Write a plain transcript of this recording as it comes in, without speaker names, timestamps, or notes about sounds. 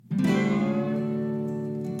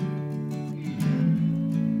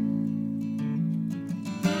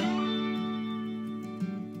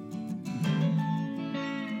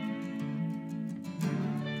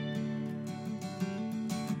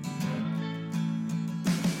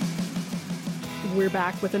We're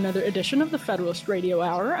back with another edition of the Federalist Radio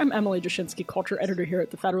Hour. I'm Emily Jashinsky, culture editor here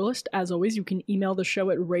at The Federalist. As always, you can email the show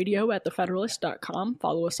at radio@thefederalist.com.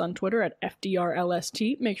 Follow us on Twitter at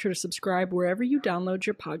FDRLST. Make sure to subscribe wherever you download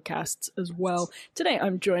your podcasts as well. Today,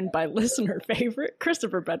 I'm joined by listener favorite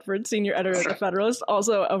Christopher Bedford, senior editor at The Federalist,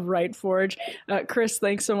 also of RightForge. Chris,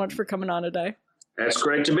 thanks so much for coming on today. It's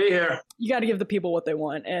great to be here. You got to give the people what they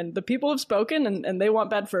want, and the people have spoken, and they want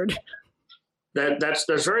Bedford. That's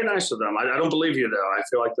very nice of them. I don't believe you, though. I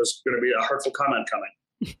feel like there's going to be a hurtful comment coming.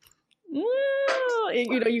 Well,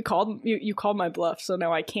 you called my bluff, so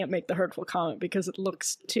now I can't make the hurtful comment because it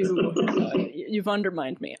looks too. You've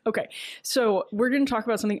undermined me. Okay, so we're going to talk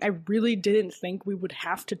about something I really didn't think we would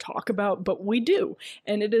have to talk about, but we do,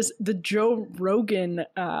 and it is the Joe Rogan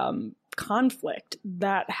conflict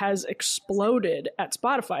that has exploded at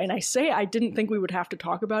Spotify. And I say I didn't think we would have to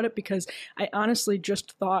talk about it because I honestly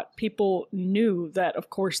just thought people knew that, of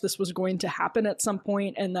course, this was going to happen at some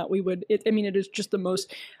point and that we would, it is just the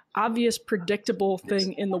most obvious, predictable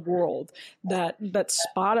thing in the world that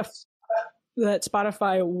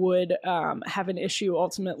Spotify would have an issue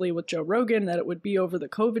ultimately with Joe Rogan, that it would be over the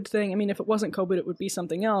COVID thing. I mean, if it wasn't COVID, it would be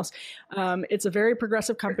something else. It's a very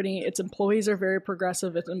progressive company. Its employees are very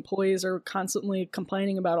progressive. Its employees are constantly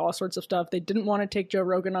complaining about all sorts of stuff. They didn't want to take Joe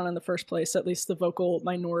Rogan on in the first place, at least the vocal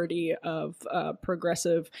minority of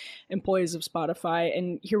progressive employees of Spotify.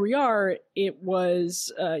 And here we are. It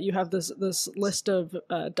was, you have this list of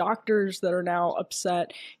doctors that are now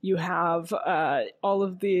upset. You have all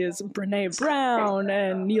of these Brene Brown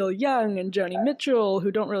and Neil Young and Joni Mitchell, who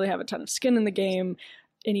don't really have a ton of skin in the game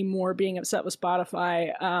anymore, being upset with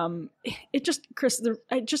Spotify. I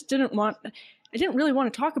didn't really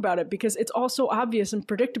want to talk about it because it's all so obvious and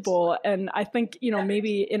predictable. And I think,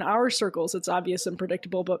 maybe in our circles it's obvious and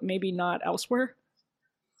predictable, but maybe not elsewhere.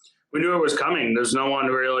 We knew it was coming. There's no one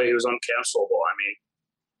really who was uncancelable. I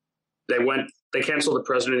mean, they canceled the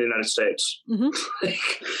president of the United States. Mm-hmm.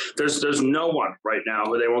 There's no one right now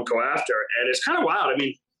who they won't go after. And it's kind of wild. I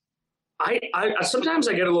mean, I sometimes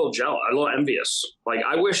I get a little jealous, a little envious. Like,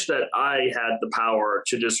 I wish that I had the power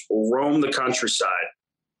to just roam the countryside,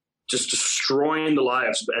 just destroying the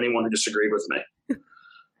lives of anyone who disagreed with me.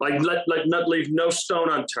 Not leave no stone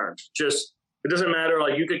unturned. Just, it doesn't matter.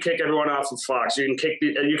 Like, you could kick everyone off of Fox. You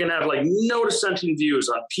can have like no dissenting views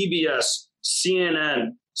on PBS,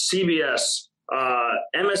 CNN, CBS,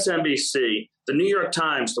 MSNBC, the New York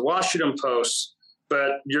Times, the Washington Post,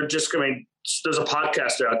 but you're just going, there's a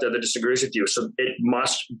podcaster out there that disagrees with you, so it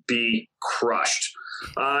must be crushed.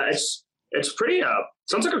 It's pretty,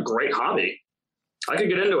 sounds like a great hobby. I could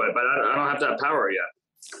get into it, but I don't have that power yet.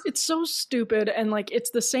 It's so stupid. And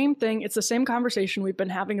it's the same thing. It's the same conversation we've been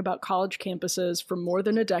having about college campuses for more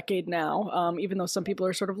than a decade now, even though some people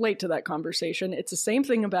are sort of late to that conversation. It's the same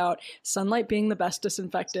thing about sunlight being the best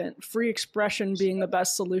disinfectant, free expression being the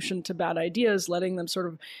best solution to bad ideas, letting them sort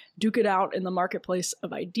of duke it out in the marketplace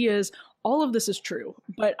of ideas. All of this is true.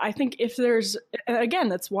 But I think if there's, again,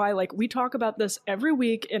 that's why we talk about this every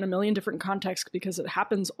week in a million different contexts because it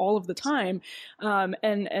happens all of the time.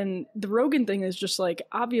 And the Rogan thing is just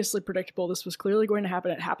obviously predictable. This was clearly going to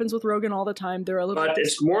happen. It happens with Rogan all the time. But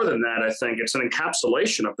it's more than that, I think. It's an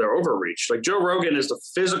encapsulation of their overreach. Like, Joe Rogan is the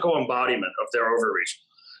physical embodiment of their overreach.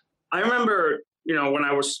 I remember, when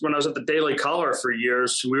I was at the Daily Caller for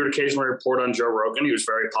years, we would occasionally report on Joe Rogan. He was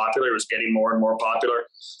very popular. He was getting more and more popular.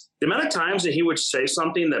 The amount of times that he would say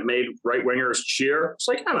something that made right-wingers cheer, it's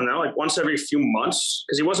I don't know, once every few months,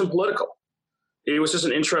 because he wasn't political. He was just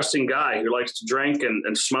an interesting guy who likes to drink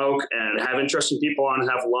and smoke and have interesting people on and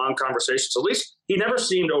have long conversations. At least he never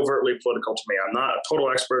seemed overtly political to me. I'm not a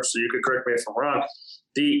total expert, so you could correct me if I'm wrong.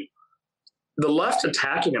 The left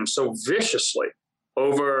attacking him so viciously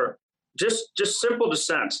over just simple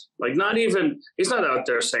dissent. He's not out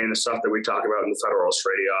there saying the stuff that we talk about in the Federalist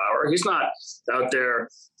Radio Hour. He's not out there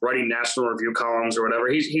writing National Review columns or whatever.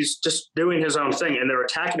 He's just doing his own thing, and they're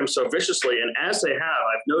attacking him so viciously. And as they have,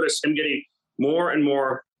 I've noticed him getting more and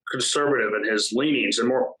more conservative in his leanings and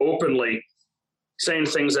more openly saying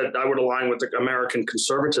things that I would align with the American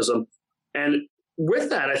conservatism. And with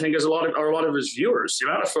that, I think, is a lot of his viewers. The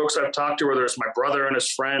amount of folks I've talked to, whether it's my brother and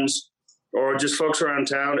his friends or just folks around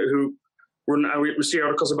town who we see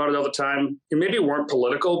articles about it all the time, who maybe weren't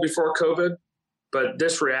political before COVID, but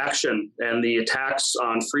this reaction and the attacks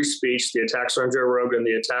on free speech, the attacks on Joe Rogan,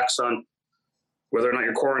 the attacks on whether or not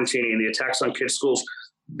you're quarantining, the attacks on kids' schools,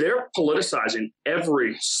 they're politicizing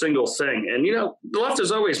every single thing. And, the left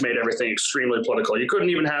has always made everything extremely political. You couldn't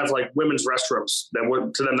even have women's restrooms.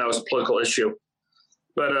 To them, that was a political issue.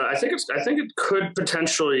 But I think it could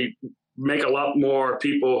potentially make a lot more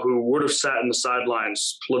people who would have sat in the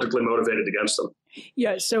sidelines politically motivated against them.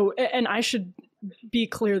 Yeah. So, and I should be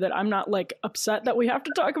clear that I'm not like upset that we have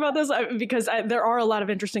to talk about this because there are a lot of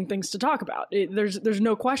interesting things to talk about. There's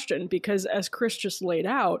no question, because as Chris just laid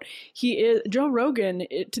out, Joe Rogan,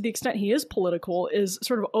 to the extent he is political, is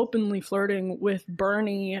sort of openly flirting with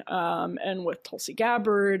Bernie and with Tulsi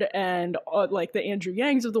Gabbard and like the Andrew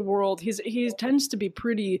Yangs of the world. He tends to be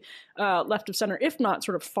pretty left of center, if not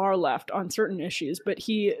sort of far left on certain issues. But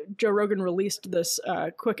Joe Rogan released this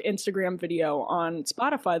quick Instagram video on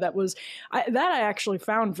Spotify that I actually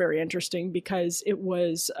found very interesting, because it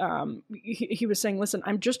was he was saying, listen,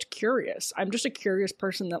 I'm just curious. I'm just a curious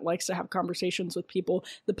person that likes to have conversations with people.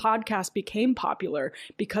 The podcast became popular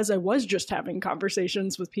because I was just having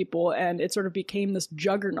conversations with people, and it sort of became this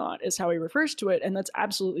juggernaut, is how he refers to it. And that's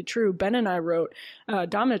absolutely true. Ben and I wrote,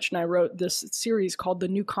 Domich and I wrote this series called The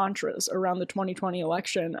New Contras around the 2020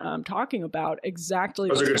 election, talking about exactly.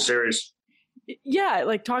 That was a good series. Yeah,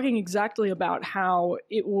 like talking exactly about how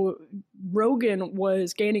Rogan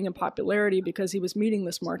was gaining in popularity because he was meeting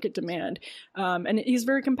this market demand, and he's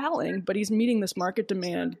very compelling, but he's meeting this market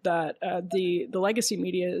demand that the legacy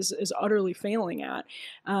media is utterly failing at.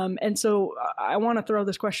 And so I want to throw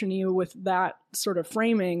this question to you with that sort of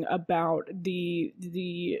framing about the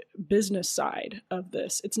business side of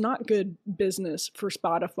this. It's not good business for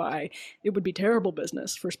Spotify. It would be terrible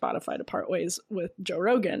business for Spotify to part ways with Joe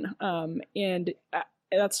Rogan. And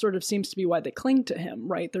that sort of seems to be why they cling to him,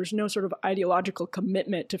 right? There's no sort of ideological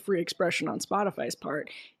commitment to free expression on Spotify's part.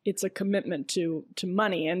 It's a commitment to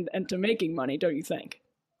money and to making money, don't you think?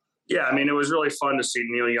 Yeah, I mean, it was really fun to see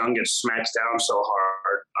Neil Young get smacked down so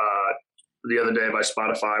hard the other day by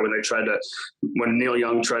Spotify when Neil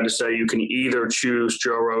Young tried to say you can either choose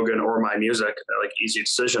Joe Rogan or my music, like easy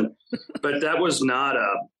decision. But that was not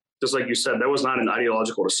just like you said, that was not an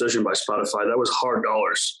ideological decision by Spotify. That was hard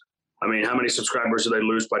dollars. I mean, how many subscribers do they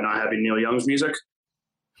lose by not having Neil Young's music?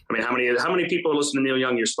 I mean, how many people listen to Neil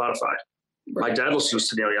Young use Spotify? Right. My dad listens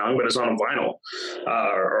to Neil Young, but it's on vinyl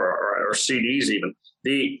or CDs even.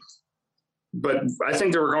 But I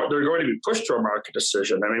think they're going to be pushed to a market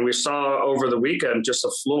decision. I mean, we saw over the weekend just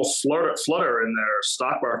a little flutter in their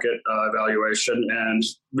stock market valuation, and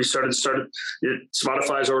we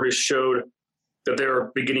Spotify's already showed that they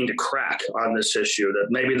were beginning to crack on this issue, that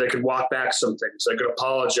maybe they could walk back some things. They could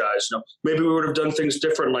apologize. Maybe we would have done things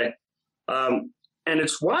differently. And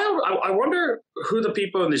it's wild. I wonder who the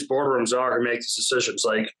people in these boardrooms are who make these decisions.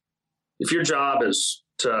 Like, if your job is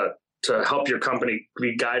to help your company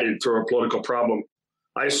be guided through a political problem,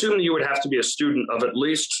 I assume that you would have to be a student of at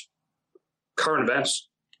least current events,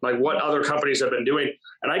 like what other companies have been doing.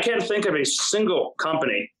 And I can't think of a single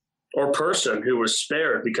company or person who was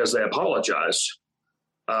spared because they apologized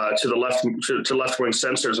to the left-wing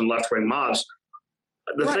censors and left-wing mobs.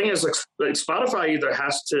 The thing is, like Spotify either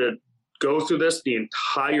has to go through this the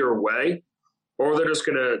entire way, or they're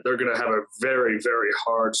gonna have a very, very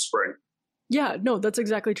hard spring. Yeah, no, that's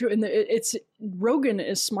exactly true. And Rogan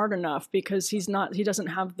is smart enough, because he doesn't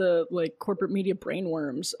have the like corporate media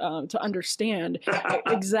brainworms to understand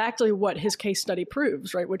exactly what his case study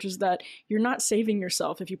proves, right? Which is that you're not saving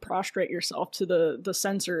yourself if you prostrate yourself to the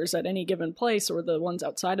censors at any given place, or the ones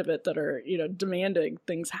outside of it that are, demanding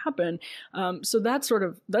things happen. So that's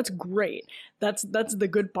great. That's the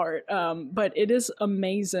good part. But it is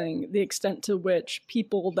amazing the extent to which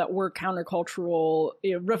people that were countercultural,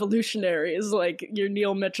 revolutionaries, like your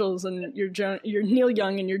Neil Mitchells and your Neil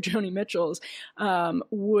Young and your Joni Mitchells,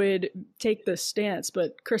 would take this stance.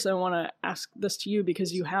 But Chris, I want to ask this to you,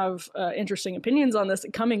 because you have interesting opinions on this,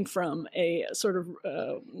 coming from a sort of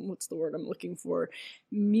what's the word I'm looking for?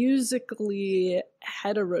 Musically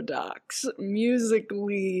heterodox,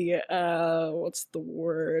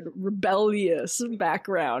 rebellious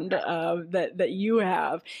background that you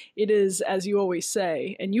have. It is, as you always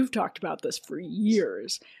say, and you've talked about this for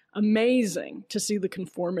years, amazing to see the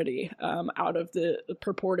conformity out of the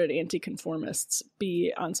purported anti-conformists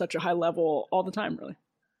be on such a high level all the time, really.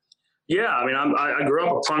 Yeah, I mean, I grew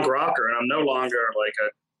up a punk rocker, and I'm no longer like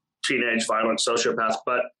a teenage violent sociopath,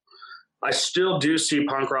 but I still do see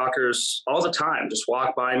punk rockers all the time just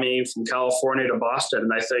walk by me from California to Boston,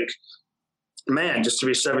 and I think, man, just to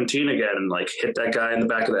be 17 again and like hit that guy in the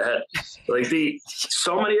back of the head. Like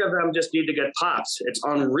so many of them just need to get popped. It's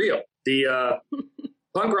unreal. The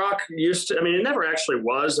punk rock it never actually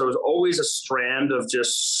was. There was always a strand of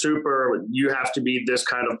just super, you have to be this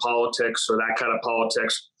kind of politics or that kind of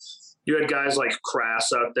politics. You had guys like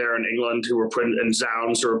Crass out there in England and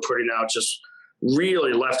Zounds who were putting out just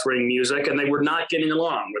really left-wing music, and they were not getting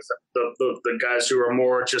along with the guys who are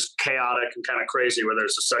more just chaotic and kind of crazy, whether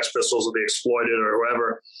it's the Sex Pistols or the Exploited or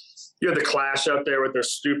whoever. You had the Clash out there with their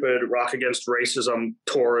stupid Rock Against Racism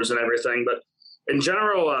tours and everything. But in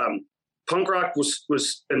general, punk rock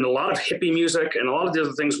was and a lot of hippie music and a lot of the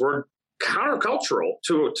other things were countercultural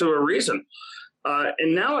to a reason.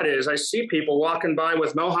 And nowadays, I see people walking by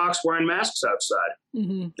with mohawks wearing masks outside,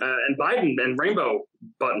 and Biden and rainbow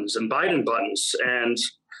buttons and Biden buttons, and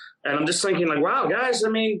I'm just thinking, like, wow, guys, I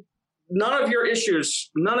mean, none of your issues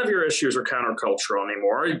are countercultural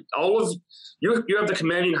anymore. All of you have the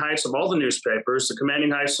commanding heights of all the newspapers, the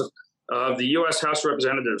commanding heights of the U.S. House of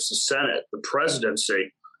Representatives, the Senate, the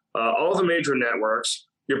presidency, all the major networks.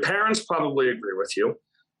 Your parents probably agree with you.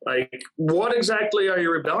 Like, what exactly are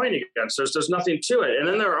you rebelling against? There's nothing to it. And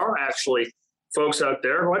then there are actually folks out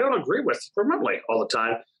there who I don't agree with remotely all the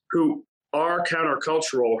time, who are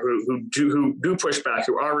countercultural, who do push back,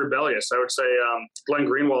 who are rebellious. I would say Glenn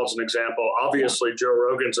Greenwald's an example. Obviously, Joe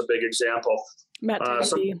Rogan's a big example. Matt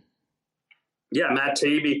Taibbi. Matt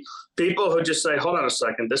Taibbi. People who just say, hold on a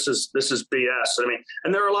second, this is BS. I mean,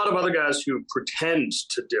 and there are a lot of other guys who pretend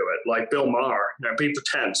to do it, like Bill Maher. You know, he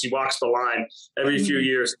pretends. He walks the line every few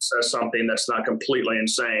years and says something that's not completely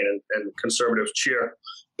insane, and conservatives cheer.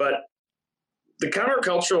 But the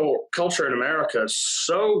countercultural culture in America is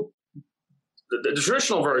so, the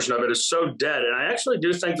traditional version of it is so dead. And I actually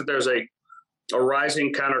do think that there's a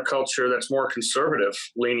rising counterculture that's more conservative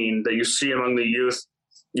leaning that you see among the youth.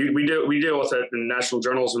 We deal with it in National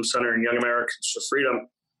Journalism Center and Young Americans for Freedom,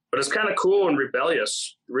 but it's kind of cool and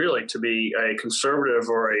rebellious, really, to be a conservative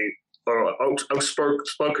or a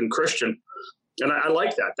outspoken Christian, and I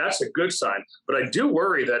like that. That's a good sign. But I do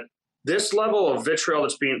worry that this level of vitriol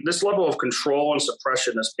this level of control and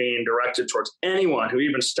suppression that's being directed towards anyone who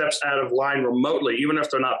even steps out of line remotely, even if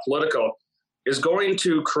they're not political, is going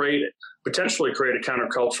to potentially create a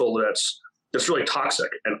countercultural that's really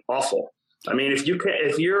toxic and awful. I mean, if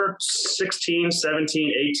you're 16,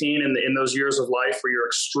 17, 18 in those years of life where you're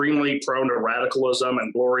extremely prone to radicalism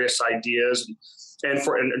and glorious ideas and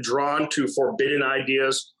drawn to forbidden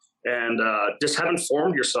ideas and just haven't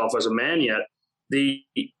formed yourself as a man yet,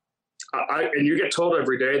 and you get told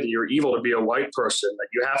every day that you're evil to be a white person, that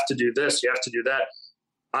you have to do this, you have to do that.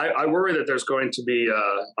 I worry that there's going to be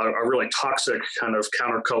a really toxic kind of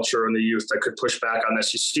counterculture in the youth that could push back on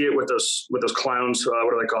this. You see it with those clowns. What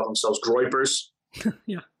do they call themselves? Groypers.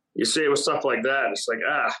 Yeah. You see it with stuff like that. It's like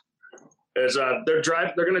they're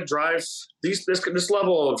going to drive this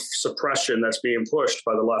level of suppression that's being pushed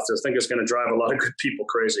by the left. I think it's going to drive a lot of good people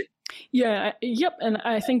crazy. Yeah. Yep. And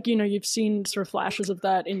I think you've seen sort of flashes of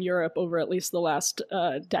that in Europe over at least the last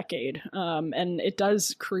decade, and it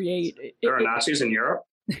does create. There are Nazis in Europe.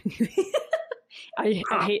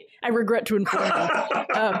 I regret to inform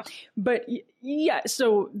you. But yeah,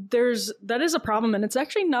 so that is a problem, and it's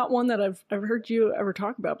actually not one that I've heard you ever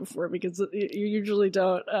talk about before, because you usually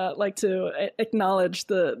don't like to acknowledge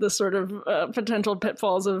the sort of potential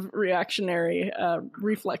pitfalls of reactionary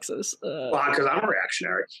reflexes. Well, because I'm a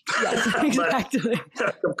reactionary. Yeah, exactly.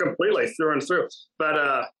 Completely through and through. But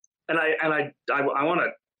and I want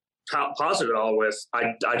to posit it all with,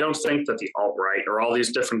 I don't think that the alt-right or all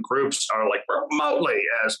these different groups are like remotely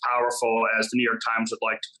as powerful as the New York Times would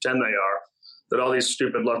like to pretend they are, that all these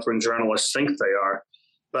stupid left-wing journalists think they are.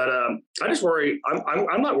 But I just worry,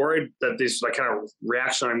 I'm not worried that these like kind of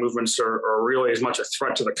reactionary movements are really as much a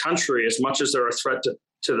threat to the country as much as they're a threat to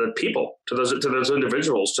the people, to those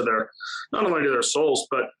individuals, to their, not only to their souls,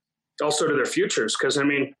 but also to their futures. Because I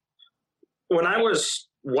mean, when I was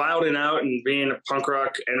wilding out and being a punk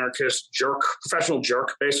rock anarchist jerk, professional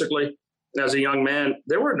jerk, basically, as a young man,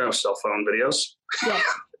 there were no cell phone videos. Yeah.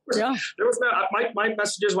 Yeah. There was no, my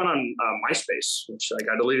messages went on MySpace, which I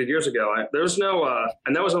got deleted years ago. There was no,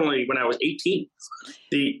 and that was only when I was 18.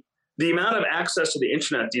 The amount of access to the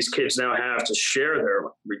internet these kids now have to share their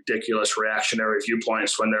ridiculous reactionary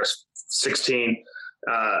viewpoints when they're 16,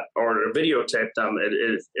 or to videotape them,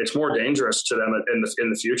 it's more dangerous to them in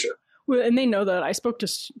the future. Well, and they know that. I spoke to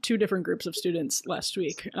two different groups of students last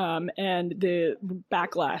week, and the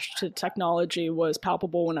backlash to technology was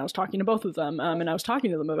palpable when I was talking to both of them, and I was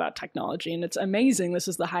talking to them about technology, and it's amazing. This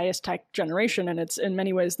is the highest tech generation, and it's in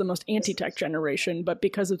many ways the most anti-tech generation, but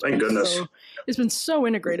because it's been so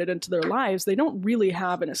integrated into their lives, they don't really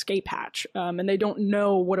have an escape hatch, and they don't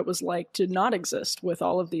know what it was like to not exist with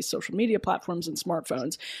all of these social media platforms and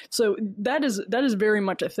smartphones. So that is very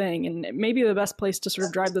much a thing, and maybe the best place to sort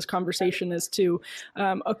of drive this conversation is to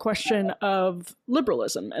a question of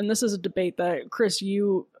liberalism. And this is a debate that, Chris,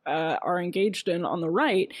 you are engaged in on the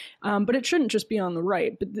right, but it shouldn't just be on the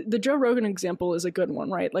right. But the Joe Rogan example is a good one,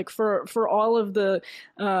 right? Like for all of the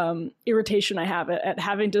irritation I have at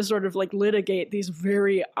having to sort of like litigate these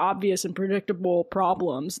very obvious and predictable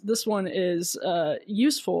problems, this one is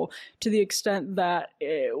useful to the extent that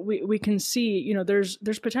we can see, you know, there's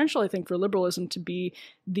potential, I think, for liberalism to be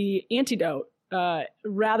the antidote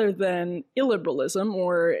rather than illiberalism,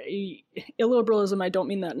 or illiberalism. I don't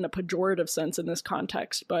mean that in a pejorative sense in this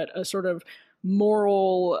context, but a sort of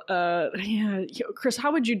moral. Chris,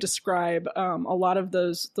 how would you describe a lot of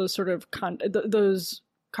those sort of those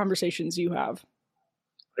conversations you have?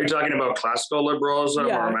 Are you talking about classical liberalism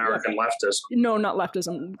or American leftism? No, not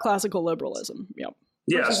leftism. Classical liberalism. Yep.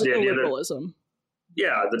 Yes, the idea liberalism.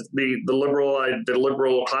 The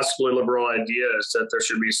liberal, classically liberal idea is that there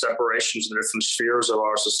should be separations in different spheres of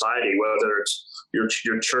our society, whether it's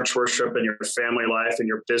your church worship and your family life and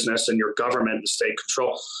your business and your government and state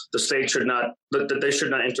control. The state should not, that they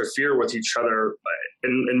should not interfere with each other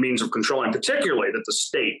in means of controlling, particularly that the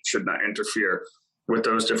state should not interfere with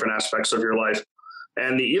those different aspects of your life.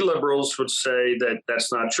 And the illiberals would say that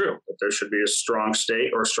that's not true, that there should be a strong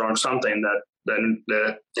state or a strong something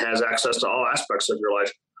that has access to all aspects of your life.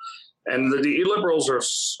 And the illiberals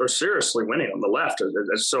are seriously winning on the left.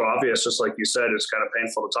 It's so obvious, just like you said, it's kind of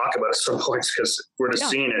painful to talk about at some points because we're just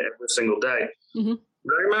seeing it every single day. Mm-hmm.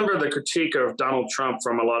 But I remember the critique of Donald Trump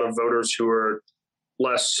from a lot of voters who were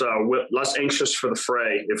less anxious for the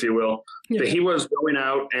fray, if you will, that he was going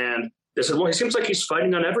out and they said, well, he seems like he's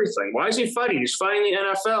fighting on everything. Why is he fighting? He's fighting the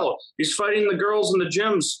NFL. He's fighting the girls in the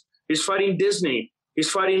gyms. He's fighting Disney. He's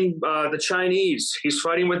fighting the Chinese. He's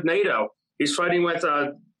fighting with NATO. He's fighting with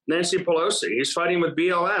Nancy Pelosi. He's fighting with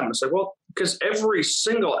BLM. It's like, well, because every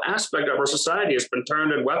single aspect of our society has been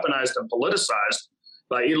turned and weaponized and politicized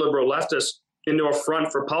by illiberal leftists into a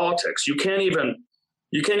front for politics. You can't even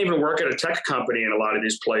work at a tech company in a lot of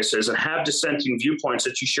these places and have dissenting viewpoints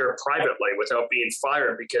that you share privately without being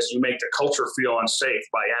fired because you make the culture feel unsafe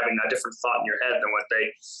by having a different thought in your head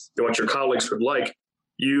than what your colleagues would like.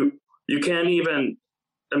 You can't even.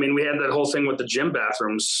 I mean, we had that whole thing with the gym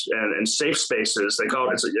bathrooms and safe spaces. They call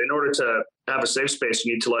it. In order to have a safe space,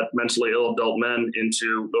 you need to let mentally ill adult men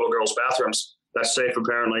into little girls' bathrooms. That's safe,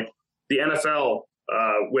 apparently. The NFL,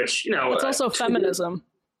 which it's also feminism.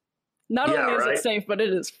 Not only is it safe, but it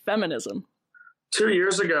is feminism. 2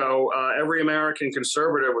 years ago, every American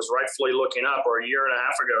conservative was rightfully looking up, or a year and a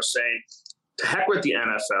half ago, saying, to heck with the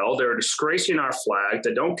NFL. They're disgracing our flag.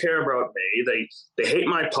 They don't care about me. They hate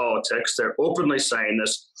my politics. They're openly saying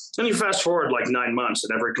this. Then you fast forward like 9 months,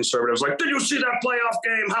 and every conservative is like, did you see that playoff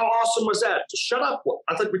game? How awesome was that? Just shut up.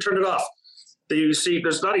 I think we turned it off. You see,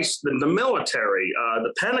 there's not the military,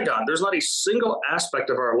 the Pentagon, there's not a single aspect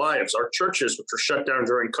of our lives, our churches, which were shut down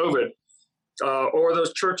during COVID, or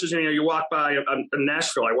those churches, you walk by in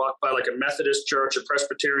Nashville, I walk by like a Methodist church, a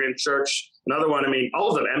Presbyterian church, another one, all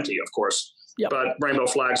of them empty, of course, but rainbow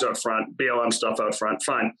flags out front, BLM stuff out front,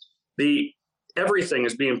 fine. Everything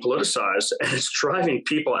is being politicized, and it's driving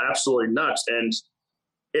people absolutely nuts. And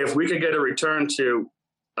if we could get a return to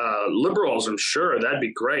liberalism, sure, that'd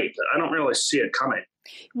be great. But I don't really see it coming.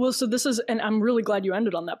 Well, so this is, and I'm really glad you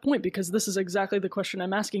ended on that point, because this is exactly the question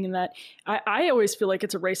I'm asking, in that I always feel like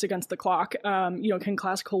it's a race against the clock. Can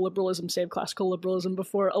classical liberalism save classical liberalism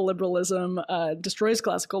before illiberalism destroys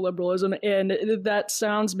classical liberalism? And that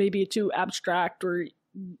sounds maybe too abstract or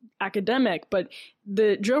academic, but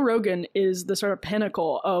the Joe Rogan is the sort of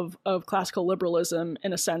pinnacle of classical liberalism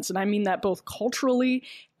in a sense, and I mean that both culturally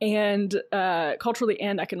and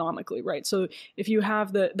economically, right? So if you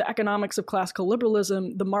have the economics of classical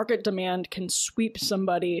liberalism, the market demand can sweep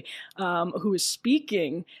somebody who is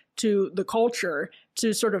speaking to the culture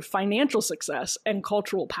to sort of financial success and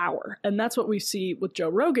cultural power. And that's what we see with Joe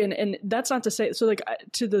Rogan. And that's not to say, so like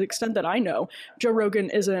to the extent that I know, Joe Rogan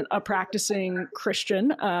isn't a practicing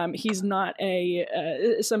Christian. He's not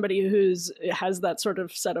somebody has that sort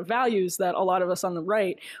of set of values that a lot of us on the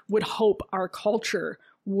right would hope our culture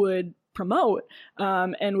would promote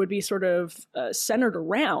and would be sort of centered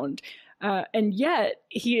around. And yet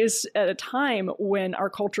he is at a time when our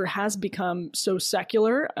culture has become so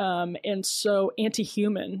secular and so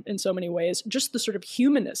anti-human in so many ways. Just the sort of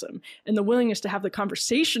humanism and the willingness to have the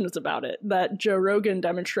conversations about it that Joe Rogan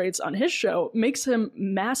demonstrates on his show makes him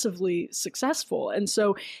massively successful. And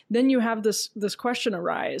so then you have this question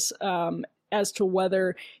arise as to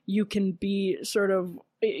whether you can be sort of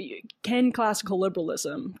can classical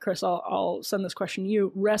liberalism, Chris, I'll send this question to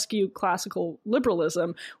you, rescue classical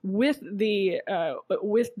liberalism with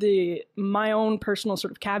my own personal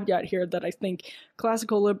sort of caveat here that I think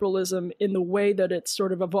classical liberalism, in the way that it's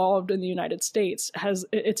sort of evolved in the United States,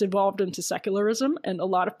 it's evolved into secularism. And a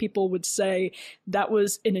lot of people would say that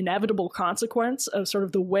was an inevitable consequence of sort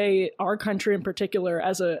of the way our country in particular,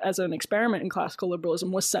 as an experiment in classical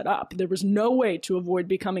liberalism, was set up. There was no way to avoid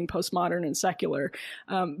becoming postmodern and secular.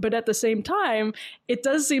 But at the same time, it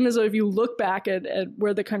does seem as though if you look back at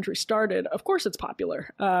where the country started, of course it's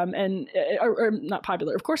popular, or not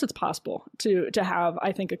popular. Of course it's possible to have,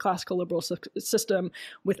 I think, a classical liberal system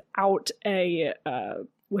without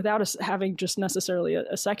us having just necessarily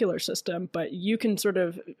a secular system. But you can sort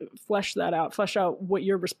of flesh out what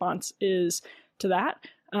your response is to that,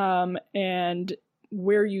 and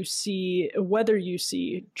whether you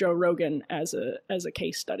see Joe Rogan as a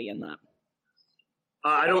case study in that.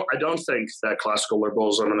 I don't think that classical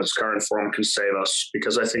liberalism in its current form can save us,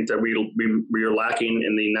 because I think that we are lacking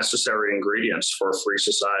in the necessary ingredients for a free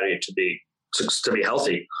society to be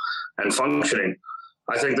healthy and functioning.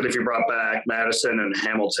 I think that if you brought back Madison and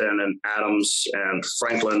Hamilton and Adams and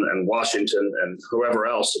Franklin and Washington and whoever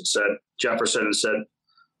else and said, Jefferson, and said,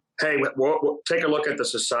 hey, take a look at the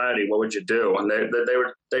society, what would you do? And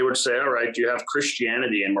they would say, all right, do you have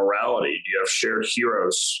Christianity and morality? Do you have shared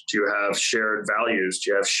heroes? Do you have shared values?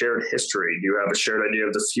 Do you have shared history? Do you have a shared idea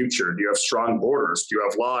of the future? Do you have strong borders? Do you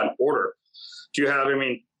have law and order? Do you have,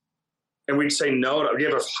 and we'd say no. Do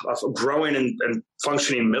you have a growing and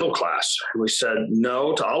functioning middle class? And we said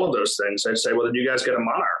no to all of those things. I'd say, well, then you guys get a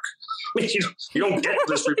monarch. You don't get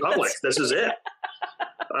this republic. This is it.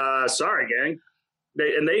 Sorry, gang.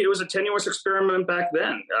 It was a tenuous experiment back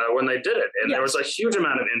then when they did it, and there was a huge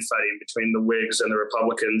amount of infighting between the Whigs and the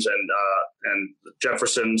Republicans and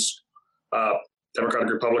Jefferson's Democratic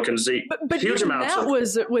Republicans. But huge amounts. That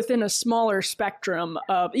was within a smaller spectrum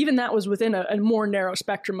of. Even that was within a more narrow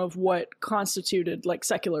spectrum of what constituted like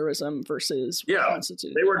secularism versus what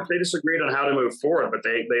constituted. They disagreed on how to move forward, but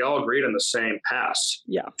they all agreed on the same paths.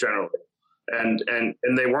 Yeah, generally. And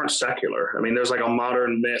they weren't secular. There's like a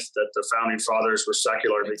modern myth that the founding fathers were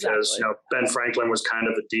secular because Ben Franklin was kind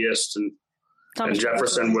of a deist and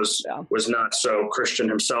Jefferson was not so Christian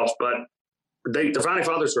himself. But the founding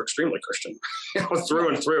fathers were extremely Christian, through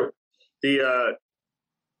and through.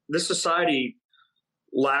 This society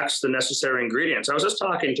lacks the necessary ingredients. I was just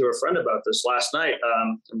talking to a friend about this last night.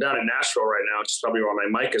 I'm down in Nashville right now, which is probably why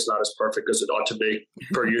my mic is not as perfect as it ought to be,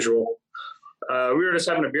 per usual. We were just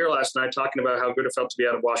having a beer last night talking about how good it felt to be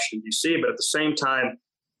out of Washington, D.C., but at the same time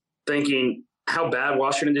thinking how bad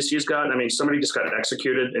Washington, D.C. has gotten. Somebody just got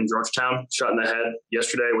executed in Georgetown, shot in the head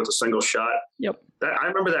yesterday with a single shot. Yep. I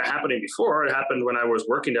remember that happening before. It happened when I was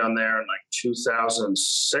working down there in like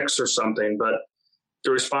 2006 or something, but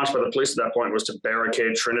the response by the police at that point was to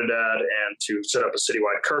barricade Trinidad and to set up a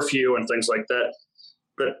citywide curfew and things like that.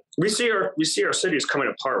 But we see our cities coming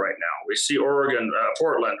apart right now. We see Oregon,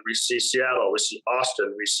 Portland, we see Seattle, we see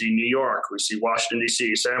Austin, we see New York, we see Washington,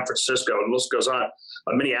 D.C., San Francisco, and the list goes on.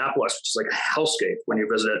 Minneapolis, which is like a hellscape when you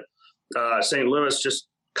visit it. St. Louis just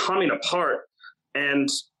coming apart. And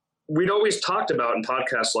we'd always talked about in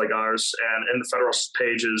podcasts like ours and in the Federalist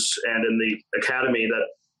pages and in the Academy that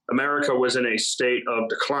America was in a state of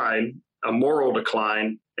decline, a moral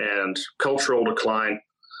decline and cultural decline.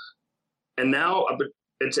 And now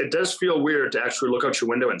it does feel weird to actually look out your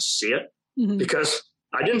window and see it, because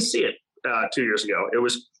I didn't see it 2 years ago.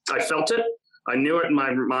 I felt it. I knew it in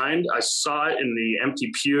my mind. I saw it in the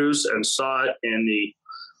empty pews and saw it in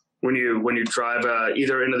when you drive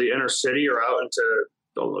either into the inner city or out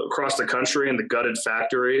across the country in the gutted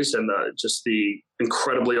factories and just the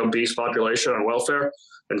incredibly obese population on welfare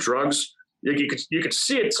and drugs. You could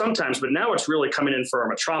see it sometimes, but now it's really coming in for our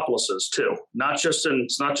metropolises too.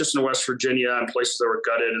 It's not just in West Virginia and places that were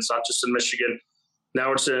gutted. It's not just in Michigan.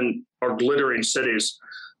 Now it's in our glittering cities.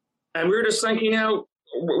 And we were just thinking, it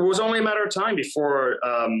was only a matter of time before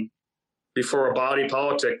a body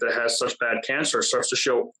politic that has such bad cancer starts to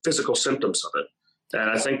show physical symptoms of it. And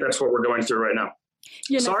I think that's what we're going through right now.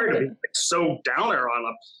 Sorry to be so downer on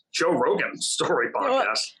a Joe Rogan story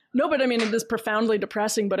podcast. No, but it is profoundly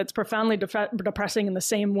depressing, but it's profoundly depressing in the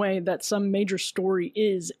same way that some major story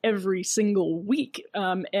is every single week.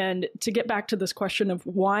 And to get back to this question of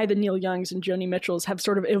why the Neil Youngs and Joni Mitchells have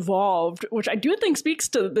sort of evolved, which I do think speaks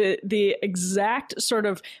to the exact sort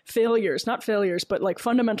of not failures, but like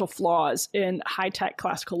fundamental flaws in high-tech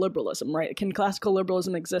classical liberalism, right? Can classical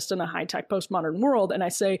liberalism exist in a high-tech postmodern world? And I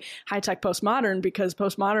say high-tech postmodern because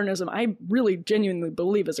postmodernism, I really genuinely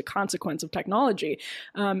believe, is a consequence of technology.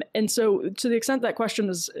 And so to the extent that question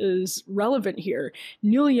is relevant here,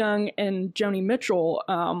 Neil Young and Joni Mitchell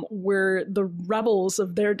were the rebels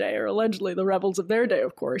of their day, or allegedly the rebels of their day,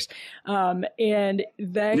 of course. And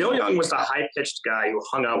Neil Young was the high-pitched guy who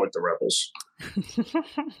hung out with the rebels.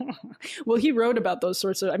 Well, he wrote about those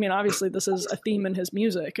sorts of, I mean, obviously this is a theme in his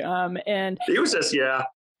music. And he was just, yeah,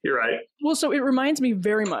 you're right. Well, so it reminds me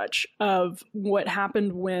very much of what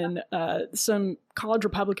happened when some college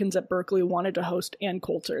Republicans at Berkeley wanted to host Ann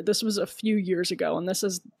Coulter. This was a few years ago, and this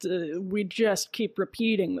is we just keep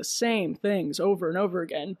repeating the same things over and over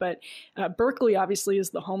again. But Berkeley obviously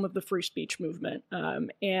is the home of the free speech movement,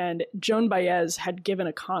 and Joan Baez had given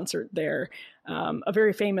a concert there, a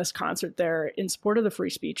very famous concert there in support of the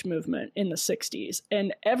free speech movement in the 60s.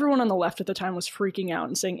 And everyone on the left at the time was freaking out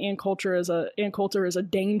and saying Ann Coulter is a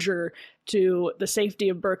danger to the safety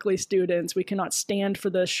of Berkeley students. We cannot stand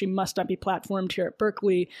for this. She must not be platformed here at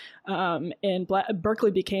Berkeley. And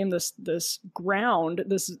Berkeley became this ground,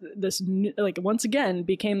 this like once again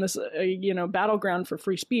became this battleground for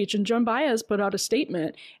free speech. And Joan Baez put out a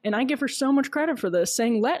statement, and I give her so much credit for this,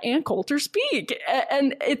 saying, "Let Ann Coulter speak."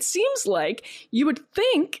 And it seems like you would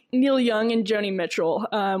think Neil Young and Joni Mitchell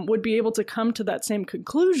would be able to come to that same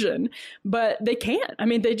conclusion, but they can't. I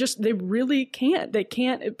mean, they really can't. They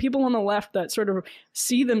can't. People on the left that sort of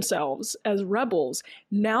see themselves as rebels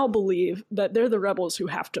now believe that they're the rebels who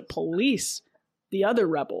have to police the other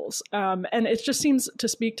rebels. And it just seems to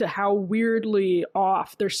speak to how weirdly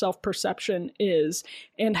off their self-perception is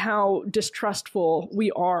and how distrustful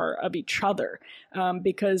we are of each other.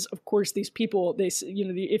 Because of course, these people,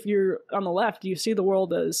 if you're on the left, you see the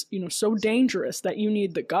world as, so dangerous that you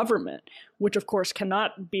need the government, which of course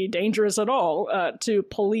cannot be dangerous at all, to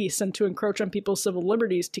police and to encroach on people's civil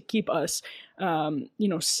liberties to keep us,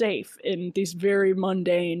 safe in these very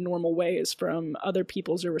mundane, normal ways from other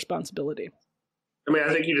people's irresponsibility. I mean,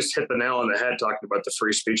 I think you just hit the nail on the head talking about the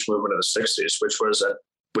free speech movement of the 60s,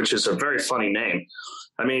 which is a very funny name.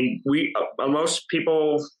 I mean, most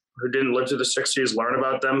people who didn't live through the 60s learn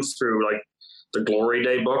about them through like the Glory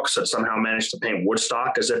Day books that somehow managed to paint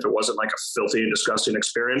Woodstock as if it wasn't like a filthy and disgusting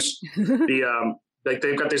experience.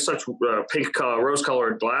 They've got these such pink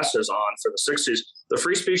rose-colored glasses on for the 60s. The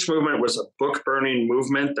free speech movement was a book-burning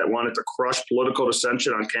movement that wanted to crush political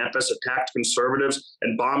dissension on campus, attacked conservatives,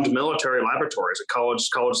 and bombed military laboratories at college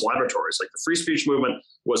laboratories. Like the free speech movement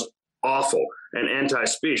was awful and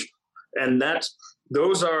anti-speech. And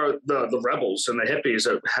those are the rebels and the hippies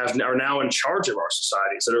that are now in charge of our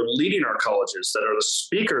societies, that are leading our colleges, that are the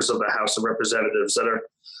speakers of the House of Representatives,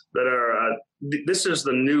 this is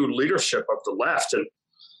the new leadership of the left. And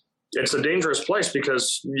it's a dangerous place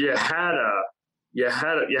because you had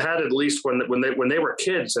at least when they were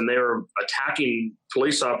kids and they were attacking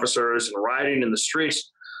police officers and rioting in the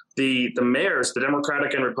streets, the mayors, the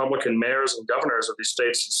Democratic and Republican mayors and governors of these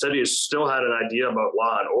states and cities still had an idea about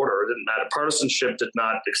law and order. It didn't matter. Partisanship did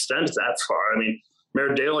not extend that far. I mean,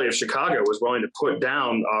 Mayor Daley of Chicago was willing to put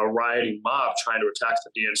down a rioting mob trying to attack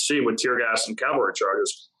the DNC with tear gas and cavalry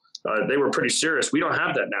charges. They were pretty serious. We don't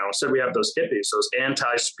have that now. Instead, we have those hippies, those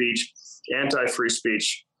anti-speech, anti-free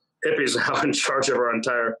speech hippies now in charge of our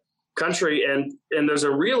entire country. And there's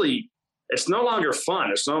it's no longer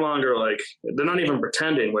fun. It's no longer like, they're not even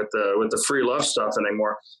pretending with the free love stuff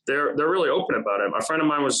anymore. They're really open about it. A friend of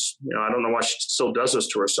mine was, I don't know why she still does this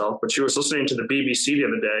to herself, but she was listening to the BBC the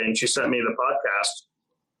other day and she sent me the podcast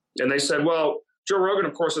and they said, well, Joe Rogan,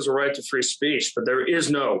 of course, has a right to free speech, but there is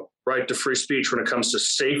no right to free speech when it comes to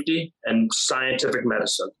safety and scientific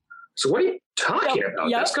medicine. So what are you talking about?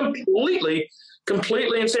 Yep. That's completely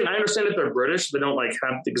insane. I understand that they're British. They don't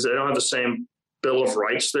because they don't have the same Bill of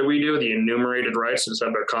Rights that we do, the enumerated rights instead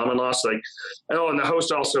of their common law. So and the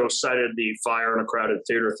host also cited the fire in a crowded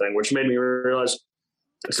theater thing, which made me realize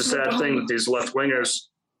it's a sad thing that these left-wingers,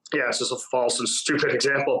 it's just a false and stupid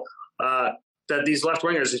example, that these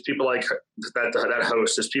left-wingers, these people like that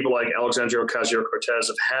host, these people like Alexandria Ocasio-Cortez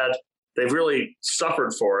they've really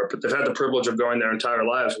suffered for it, but they've had the privilege of going their entire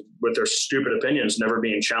lives with their stupid opinions never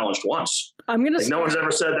being challenged once. No one's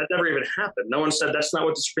ever said that never even happened. No one said that's not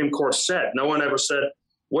what the Supreme Court said. No one ever said,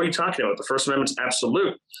 what are you talking about? The First Amendment's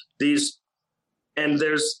absolute. And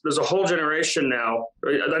there's a whole generation now.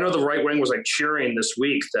 I know the right wing was like cheering this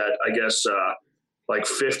week that I guess like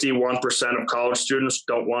 51% of college students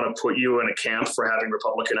don't want to put you in a camp for having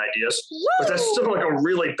Republican ideas. Woo! But that's still like a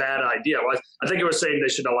really bad idea. Well, I think it was saying they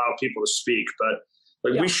should allow people to speak, but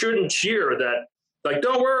we shouldn't cheer that. Like,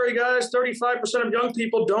 don't worry, guys. 35% of young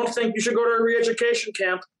people don't think you should go to a re-education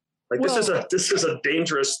camp. Like, this is a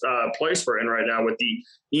dangerous place we're in right now with the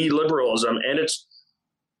e-liberalism, and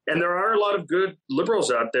And there are a lot of good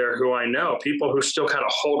liberals out there who I know, people who still kind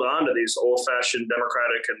of hold on to these old-fashioned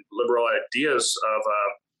democratic and liberal ideas of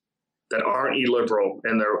that aren't illiberal,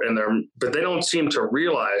 but they don't seem to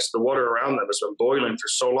realize the water around them has been boiling for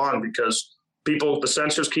so long because the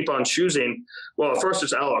censors keep on choosing. Well, first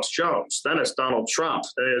it's Alex Jones, then it's Donald Trump,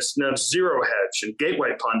 then it's Zero Hedge and Gateway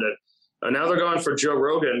Pundit. And now they're going for Joe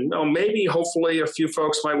Rogan. Maybe, hopefully, a few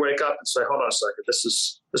folks might wake up and say, hold on a second, this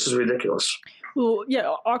is ridiculous. Well, yeah,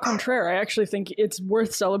 au contraire, I actually think it's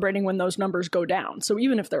worth celebrating when those numbers go down. So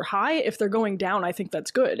even if they're high, if they're going down, I think that's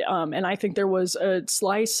good. And I think there was a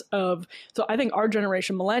slice of, so I think our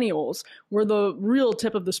generation, millennials, were the real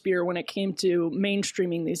tip of the spear when it came to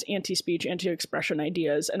mainstreaming these anti-speech, anti-expression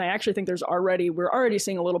ideas. And I actually think we're already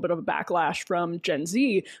seeing a little bit of a backlash from Gen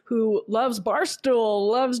Z, who loves Barstool,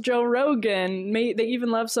 loves Joe Rogan. They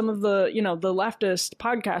even love some of the leftist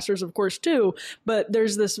podcasters, of course, too. But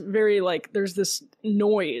there's this there's this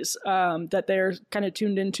noise that they're kind of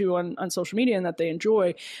tuned into on social media and that they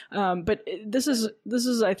enjoy. But this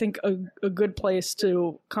is, I think, a good place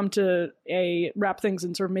to come to wrap things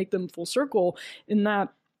and sort of make them full circle in that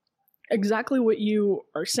exactly what you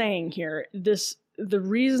are saying here. The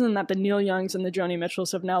reason that the Neil Youngs and the Joni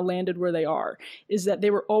Mitchells have now landed where they are is that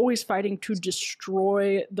they were always fighting to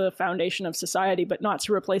destroy the foundation of society, but not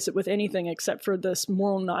to replace it with anything except for this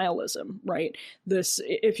moral nihilism, right?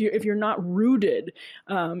 If you're not rooted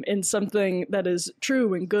in something that is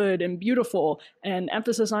true and good and beautiful, and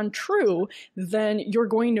emphasis on true, then you're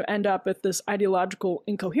going to end up with this ideological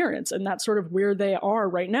incoherence. And that's sort of where they are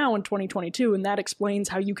right now in 2022. And that explains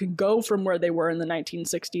how you can go from where they were in the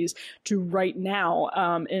 1960s to right now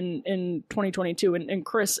in 2022. And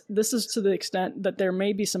Chris, this is to the extent that there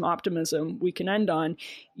may be some optimism we can end on.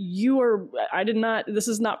 This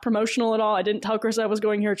is not promotional at all. I didn't tell Chris I was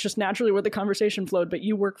going here. It's just naturally where the conversation flowed. But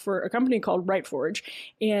you work for a company called RightForge.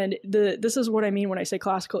 And this is what I mean when I say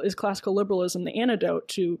classical liberalism, the antidote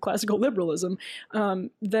to classical liberalism,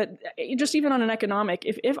 that just even on an economic,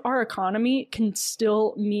 if our economy can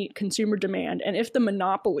still meet consumer demand, and if the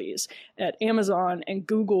monopolies at Amazon and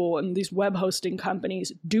Google and these web hosting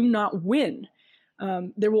companies do not win,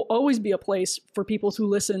 there will always be a place for people to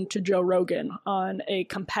listen to Joe Rogan on a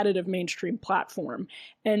competitive mainstream platform.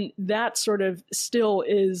 And that sort of still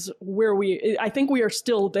is where I think we are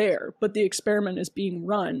still there, but the experiment is being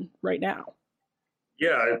run right now.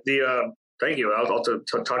 Yeah, thank you. I'll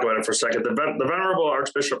talk about it for a second. The Venerable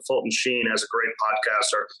Archbishop Fulton Sheen has a great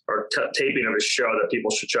podcast or taping of his show that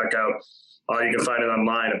people should check out. You can find it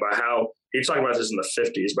online about how he's talking about this in the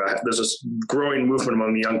 50s, but there's this growing movement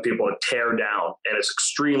among the young people to tear down, and it's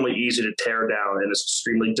extremely easy to tear down, and it's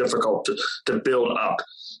extremely difficult to build up.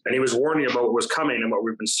 And he was warning about what was coming and what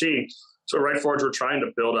we've been seeing. So RightForge, we're trying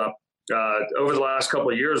to build up. Over the last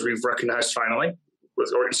couple of years, we've recognized finally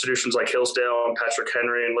with institutions like Hillsdale and Patrick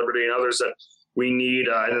Henry and Liberty and others that we need,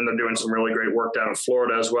 and then they're doing some really great work down in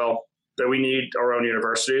Florida as well, that we need our own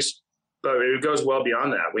universities. But it goes well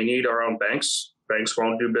beyond that. We need our own banks. Banks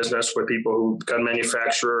won't do business with people who gun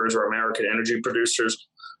manufacturers or American energy producers.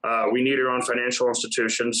 We need our own financial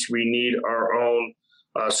institutions. We need our own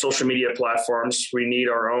social media platforms. We need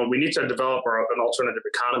to develop an alternative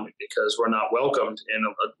economy because we're not welcomed in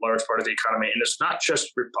a large part of the economy. And it's not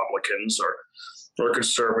just Republicans or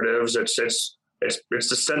conservatives. It's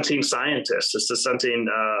dissenting scientists. It's dissenting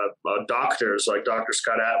doctors like Dr.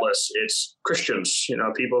 Scott Atlas. It's Christians,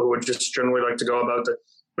 people who would just generally like to go about the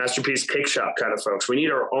Masterpiece Cake Shop kind of folks. We need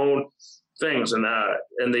our own things, and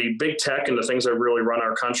the big tech and the things that really run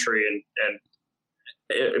our country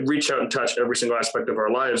and reach out and touch every single aspect of our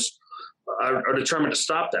lives are determined to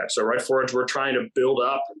stop that. So RightForge, we're trying to build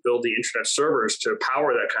the internet servers to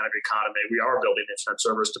power that kind of economy. We are building internet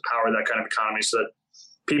servers to power that kind of economy so that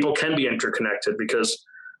people can be interconnected because,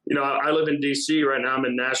 I live in DC right now. I'm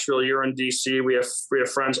in Nashville. You're in DC. We have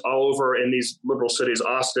friends all over in these liberal cities,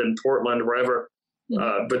 Austin, Portland, wherever.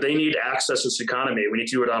 But they need access to this economy. We need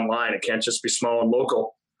to do it online. It can't just be small and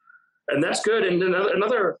local. And that's good. And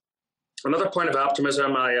another point of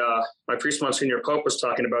optimism, my priest Monsignor Pope was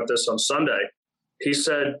talking about this on Sunday. He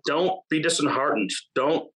said, don't be disheartened.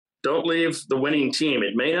 Don't leave the winning team.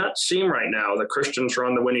 It may not seem right now that Christians are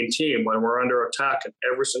on the winning team when we're under attack in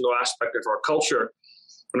every single aspect of our culture,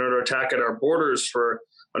 we're under attack at our borders,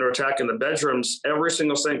 under attack in the bedrooms. Every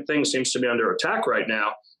single thing seems to be under attack right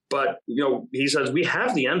now. But, he says, we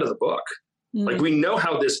have the end of the book. Mm-hmm. Like, we know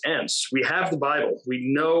how this ends. We have the Bible.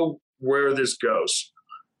 We know where this goes.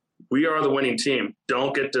 We are the winning team.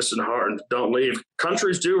 Don't get disheartened. Don't leave.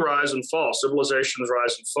 Countries do rise and fall. Civilizations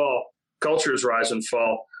rise and fall. Cultures rise and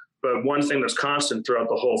fall. But one thing that's constant throughout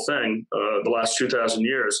the whole thing, the last 2,000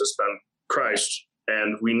 years, has been Christ.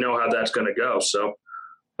 and we know how that's going to go. So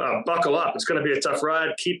buckle up. It's going to be a tough ride.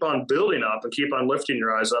 Keep on building up and keep on lifting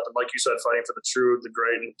your eyes up. And like you said, fighting for the true, the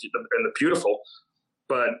great, and the beautiful.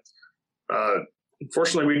 But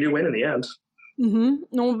unfortunately, we do win in the end. Mm-hmm.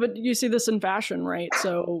 No, but you see this in fashion, right?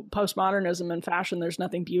 So postmodernism and fashion, there's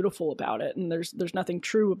nothing beautiful about it, and there's nothing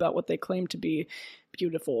true about what they claim to be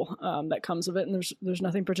beautiful that comes of it, and there's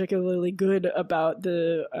nothing particularly good about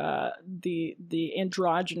the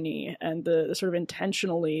androgyny and the sort of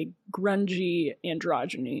intentionally grungy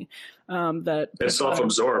androgyny that it's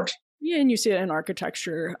self-absorbed. Yeah, and you see it in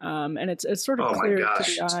architecture, and it's sort of clear to the eye.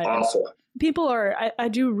 It's awful. People are, I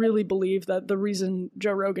do really believe that the reason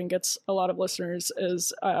Joe Rogan gets a lot of listeners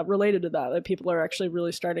is related to that people are actually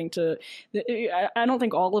really starting to, I don't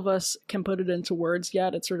think all of us can put it into words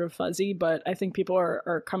yet. It's sort of fuzzy, but I think people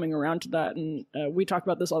are coming around to that. And we talk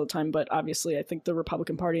about this all the time, but obviously I think the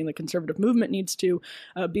Republican Party and the conservative movement needs to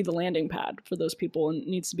be the landing pad for those people and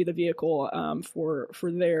needs to be the vehicle for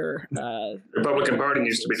their... Republican Party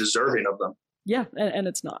needs to be deserving of them. Yeah, and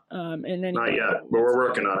it's not. Not yet, but we're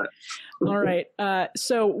working on it. All right.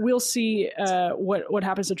 So we'll see what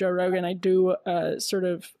happens to Joe Rogan. I do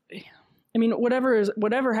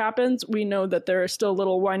whatever happens, we know that there are still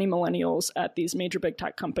little whiny millennials at these major big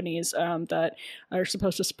tech companies that are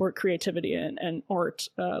supposed to support creativity and art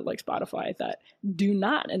like Spotify that do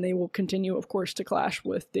not. And they will continue, of course, to clash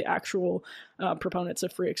with the actual proponents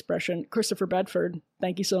of free expression. Christopher Bedford,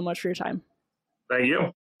 thank you so much for your time. Thank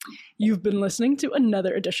you. You've been listening to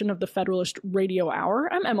another edition of the Federalist Radio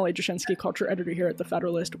Hour. I'm Emily Jashinsky, culture editor here at The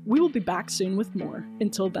Federalist. We will be back soon with more.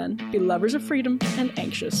 Until then, be lovers of freedom and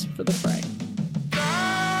anxious for the fray.